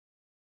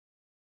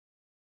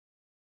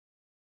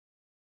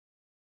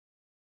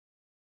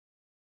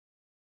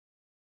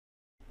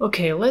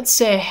Okay, let's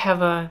say I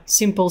have a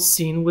simple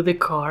scene with a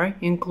car,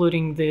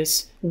 including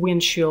this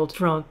windshield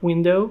front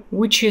window,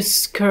 which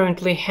is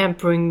currently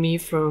hampering me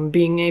from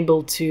being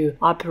able to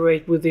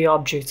operate with the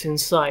objects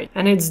inside.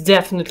 And it's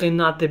definitely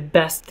not the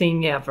best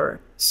thing ever.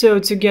 So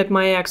to get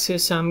my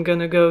access, I'm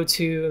gonna go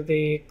to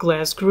the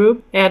glass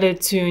group, add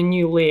it to a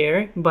new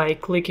layer by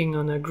clicking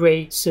on a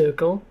gray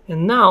circle.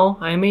 And now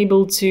I'm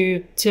able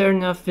to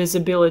turn off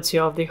visibility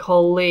of the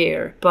whole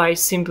layer by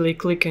simply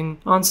clicking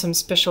on some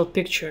special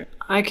picture.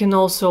 I can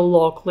also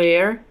lock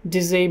layer,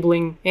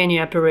 disabling any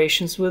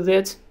operations with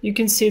it. You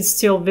can see it's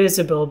still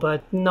visible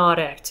but not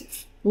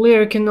active.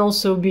 Layer can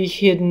also be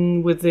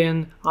hidden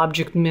within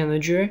Object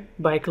Manager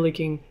by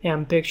clicking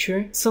M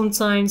Picture.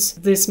 Sometimes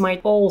this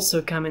might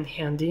also come in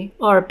handy.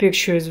 R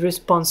Picture is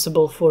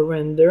responsible for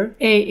render,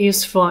 A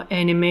is for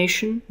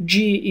animation,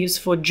 G is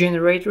for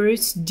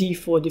generators, D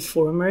for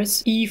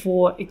deformers, E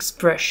for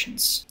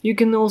expressions. You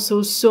can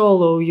also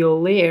solo your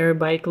layer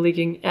by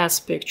clicking S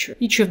Picture.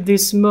 Each of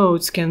these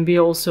modes can be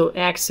also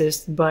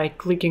accessed by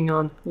clicking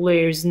on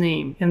layer's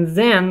name and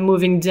then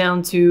moving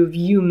down to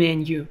View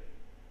menu.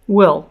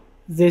 Well,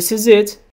 this is it.